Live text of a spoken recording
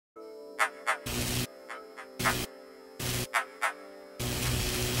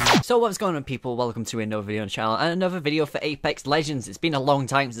So what's going on, people? Welcome to another video on the channel and another video for Apex Legends. It's been a long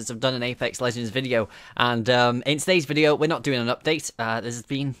time since I've done an Apex Legends video, and in today's video we're not doing an update. There's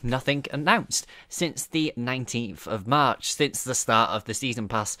been nothing announced since the 19th of March, since the start of the season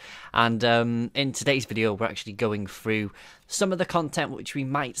pass, and in today's video we're actually going through some of the content which we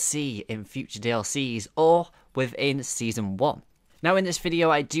might see in future DLCs or within Season 1. Now in this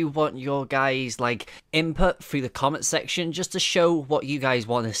video I do want your guys input through the comment section just to show what you guys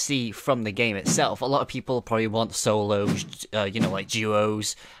want to see from the game itself. A lot of people probably want solos, like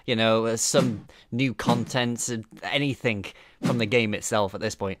duos, some new content, anything from the game itself at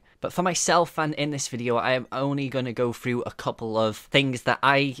this point. But for myself, and in this video I am only going to go through a couple of things that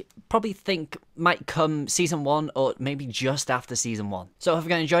I probably think might come Season 1 or maybe just after Season 1. So if you're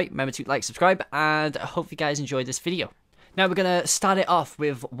going to enjoy, remember to like, subscribe, and I hope you guys enjoyed this video. Now we're going to start it off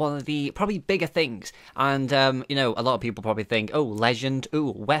with one of the probably bigger things, and a lot of people probably think, oh, legend,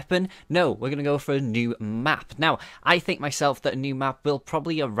 ooh, weapon. No, we're going to go for a new map. Now, I think myself that a new map will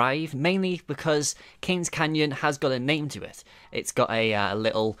probably arrive, mainly because Kings Canyon has got a name to it. It's got a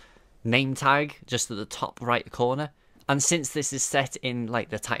little name tag just at the top right corner. And since this is set in the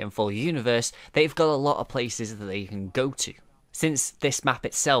Titanfall universe, they've got a lot of places that they can go to. Since this map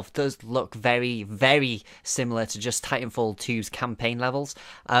itself does look very, very similar to just Titanfall 2's campaign levels,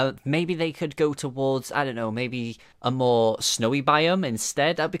 maybe they could go towards, I don't know, maybe a more snowy biome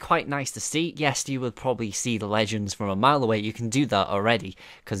instead. That'd be quite nice to see. Yes, you would probably see the legends from a mile away. You can do that already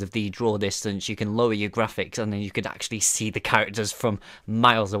because of the draw distance. You can lower your graphics and then you could actually see the characters from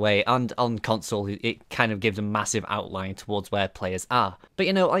miles away. And on console, it kind of gives a massive outline towards where players are. But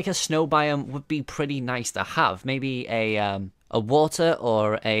a snow biome would be pretty nice to have. Maybe a water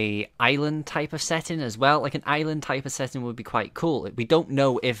or a island type of setting as well. An island type of setting would be quite cool. We don't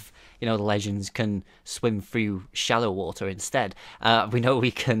know if the legends can swim through shallow water instead. We know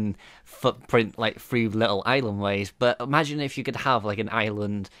we can footprint through little island ways, but imagine if you could have an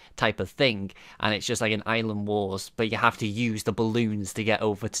island type of thing, and it's just an island wars, but you have to use the balloons to get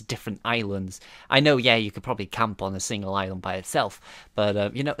over to different islands. I know, yeah, you could probably camp on a single island by itself, but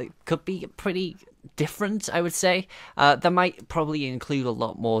it could be pretty different, I would say. That might probably include a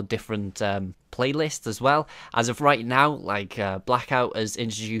lot more different playlists as well. As of right now, Blackout has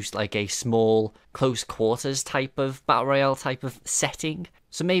introduced a small close quarters type of battle royale type of setting.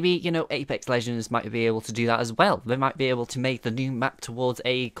 So maybe, Apex Legends might be able to do that as well. They might be able to make the new map towards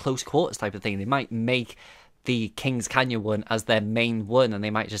a close quarters type of thing. They might make the Kings Canyon one as their main one, and they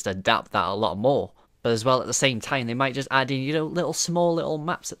might just adapt that a lot more. But as well, at the same time, they might just add in, small little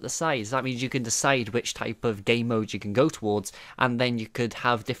maps at the sides. That means you can decide which type of game modes you can go towards, and then you could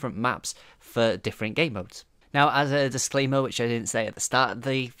have different maps for different game modes. Now, as a disclaimer, which I didn't say at the start of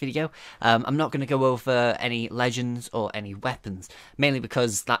the video, I'm not going to go over any legends or any weapons, mainly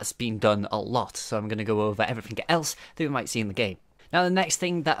because that's been done a lot, so I'm going to go over everything else that we might see in the game. Now, the next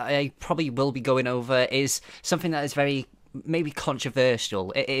thing that I probably will be going over is something that is very maybe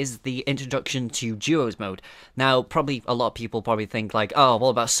controversial. It is the introduction to duos mode. Now, probably a lot of people probably think oh, what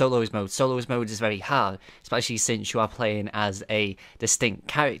about solos mode? Solos mode is very hard, especially since you are playing as a distinct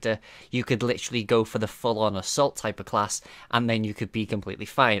character. You could literally go for the full-on assault type of class, and then you could be completely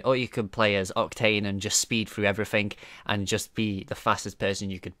fine. Or you could play as Octane and just speed through everything and just be the fastest person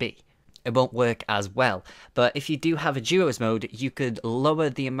you could be. It won't work as well. But if you do have a duos mode, you could lower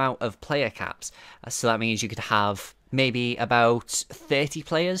the amount of player caps. So that means you could have maybe about 30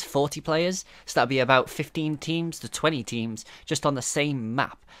 players, 40 players. So that'd be about 15 teams to 20 teams just on the same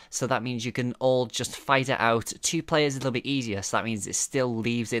map. So that means you can all just fight it out. 2 players a little bit easier. So that means it still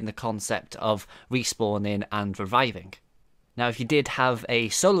leaves in the concept of respawning and reviving. Now, if you did have a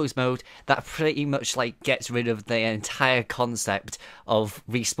solos mode, that pretty much gets rid of the entire concept of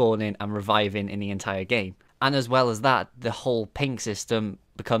respawning and reviving in the entire game. And as well as that, the whole ping system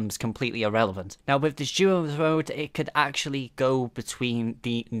becomes completely irrelevant. Now, with this duos mode, it could actually go between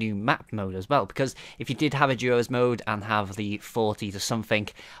the new map mode as well, because if you did have a duos mode and have the 40 to something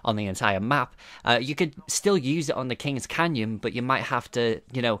on the entire map, you could still use it on the Kings Canyon, but you might have to,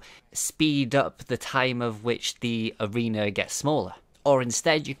 speed up the time of which the arena gets smaller. Or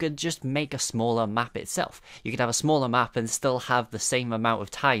instead, you could just make a smaller map itself. You could have a smaller map and still have the same amount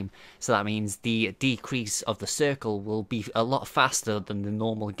of time. So that means the decrease of the circle will be a lot faster than the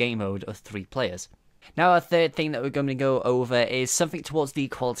normal game mode of 3 players. Now, a third thing that we're going to go over is something towards the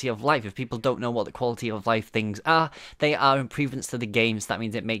quality of life. If people don't know what the quality of life things are, they are improvements to the game, so that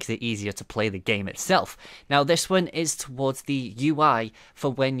means it makes it easier to play the game itself. Now, this one is towards the UI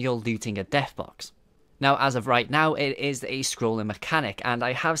for when you're looting a death box. Now, as of right now, it is a scrolling mechanic, and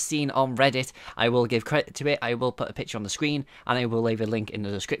I have seen on Reddit, I will give credit to it, I will put a picture on the screen, and I will leave a link in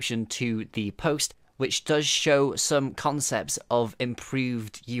the description to the post, which does show some concepts of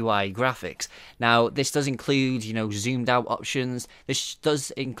improved UI graphics. Now, this does include, zoomed out options. This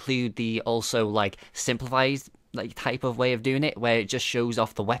does include the also, simplified type of way of doing it, where it just shows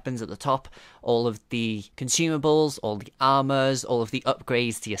off the weapons at the top, all of the consumables, all the armors, all of the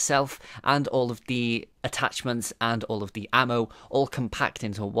upgrades to yourself, and all of the attachments and all of the ammo, all compact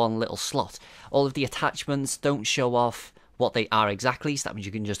into one little slot. All of the attachments don't show off what they are exactly, so that means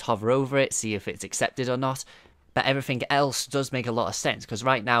you can just hover over it, see if it's accepted or not. But everything else does make a lot of sense, because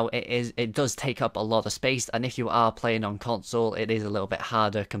right now it does take up a lot of space, and if you are playing on console, it is a little bit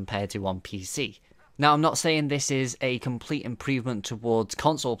harder compared to on PC. Now, I'm not saying this is a complete improvement towards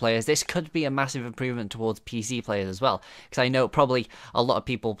console players. This could be a massive improvement towards PC players as well, because I know probably a lot of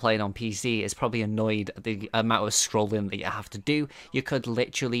people playing on PC is probably annoyed at the amount of scrolling that you have to do. You could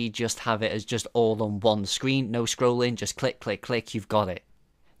literally just have it as just all on one screen, no scrolling, just click, click, click, you've got it.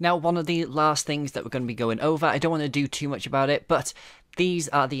 Now, one of the last things that we're going to be going over, I don't want to do too much about it, but these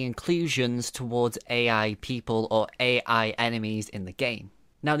are the inclusions towards AI people or AI enemies in the game.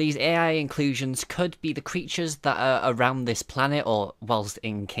 Now, these AI inclusions could be the creatures that are around this planet or whilst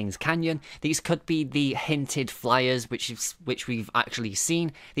in King's Canyon. These could be the hinted flyers, which we've actually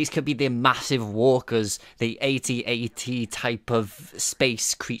seen. These could be the massive walkers, the AT-AT type of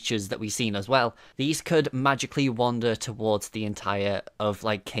space creatures that we've seen as well. These could magically wander towards the entire of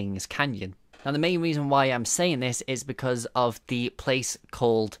King's Canyon. Now, the main reason why I'm saying this is because of the place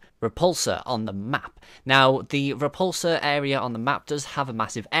called Repulsor on the map. Now, the Repulsor area on the map does have a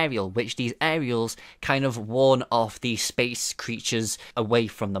massive aerial, which these aerials kind of warn off the space creatures away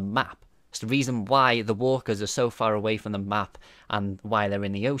from the map. It's the reason why the walkers are so far away from the map and why they're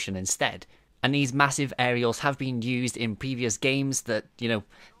in the ocean instead. And these massive aerials have been used in previous games that,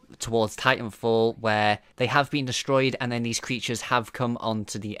 towards Titanfall, where they have been destroyed and then these creatures have come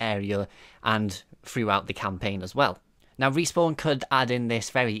onto the area and throughout the campaign as well. Now, Respawn could add in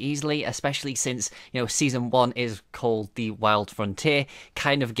this very easily, especially since, Season 1 is called the Wild Frontier,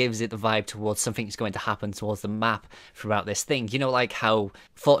 kind of gives it the vibe towards something's going to happen towards the map throughout this thing. Like how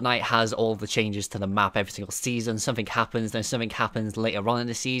Fortnite has all the changes to the map every single season, something happens, then something happens later on in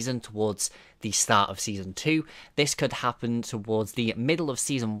the season towards the start of Season 2. This could happen towards the middle of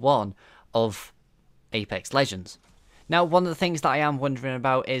Season 1 of Apex Legends. Now, one of the things that I am wondering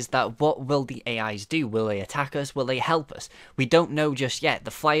about is that what will the AIs do? Will they attack us? Will they help us? We don't know just yet.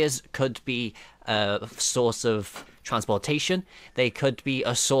 The flyers could be a source of transportation. They could be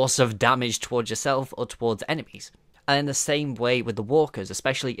a source of damage towards yourself or towards enemies. And in the same way with the walkers,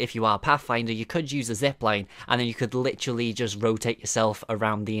 especially if you are Pathfinder, you could use a zipline and then you could literally just rotate yourself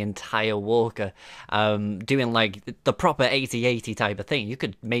around the entire walker, doing the proper 80-80 type of thing. You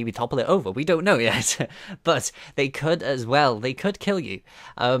could maybe topple it over, we don't know yet, but they could as well. They could kill you.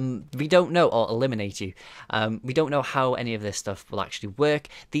 We don't know, or eliminate you. We don't know how any of this stuff will actually work.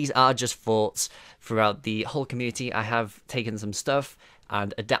 These are just thoughts throughout the whole community. I have taken some stuff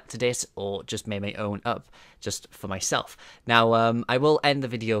and adapted it or just made my own up just for myself. Now, I will end the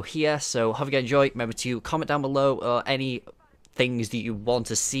video here, so hope you enjoy. Remember to comment down below any things that you want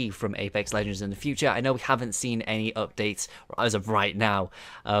to see from Apex Legends in the future. I know we haven't seen any updates as of right now.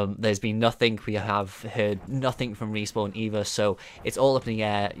 There's been nothing. We have heard nothing from Respawn either, so it's all up in the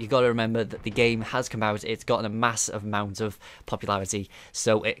air. You got to remember that the game has come out. It's gotten a massive amount of popularity,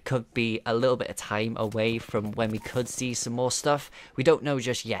 so it could be a little bit of time away from when we could see some more stuff. We don't know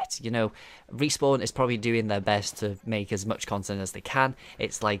just yet. Respawn is probably doing their best to make as much content as they can.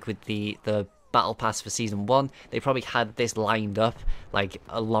 It's like with the Battle Pass for Season 1, they probably had this lined up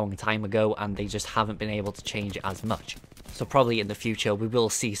a long time ago and they just haven't been able to change it as much. So probably in the future we will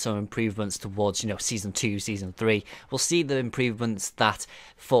see some improvements towards, Season 2, Season 3. We'll see the improvements that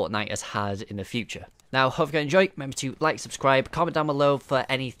Fortnite has had in the future. Now, hope you enjoyed. Remember to like, subscribe, comment down below for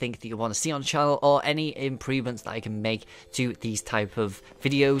anything that you want to see on the channel or any improvements that I can make to these type of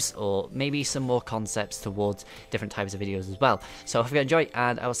videos, or maybe some more concepts towards different types of videos as well. So hope you enjoy,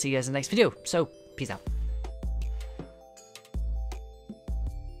 and I will see you guys in the next video. So, peace out.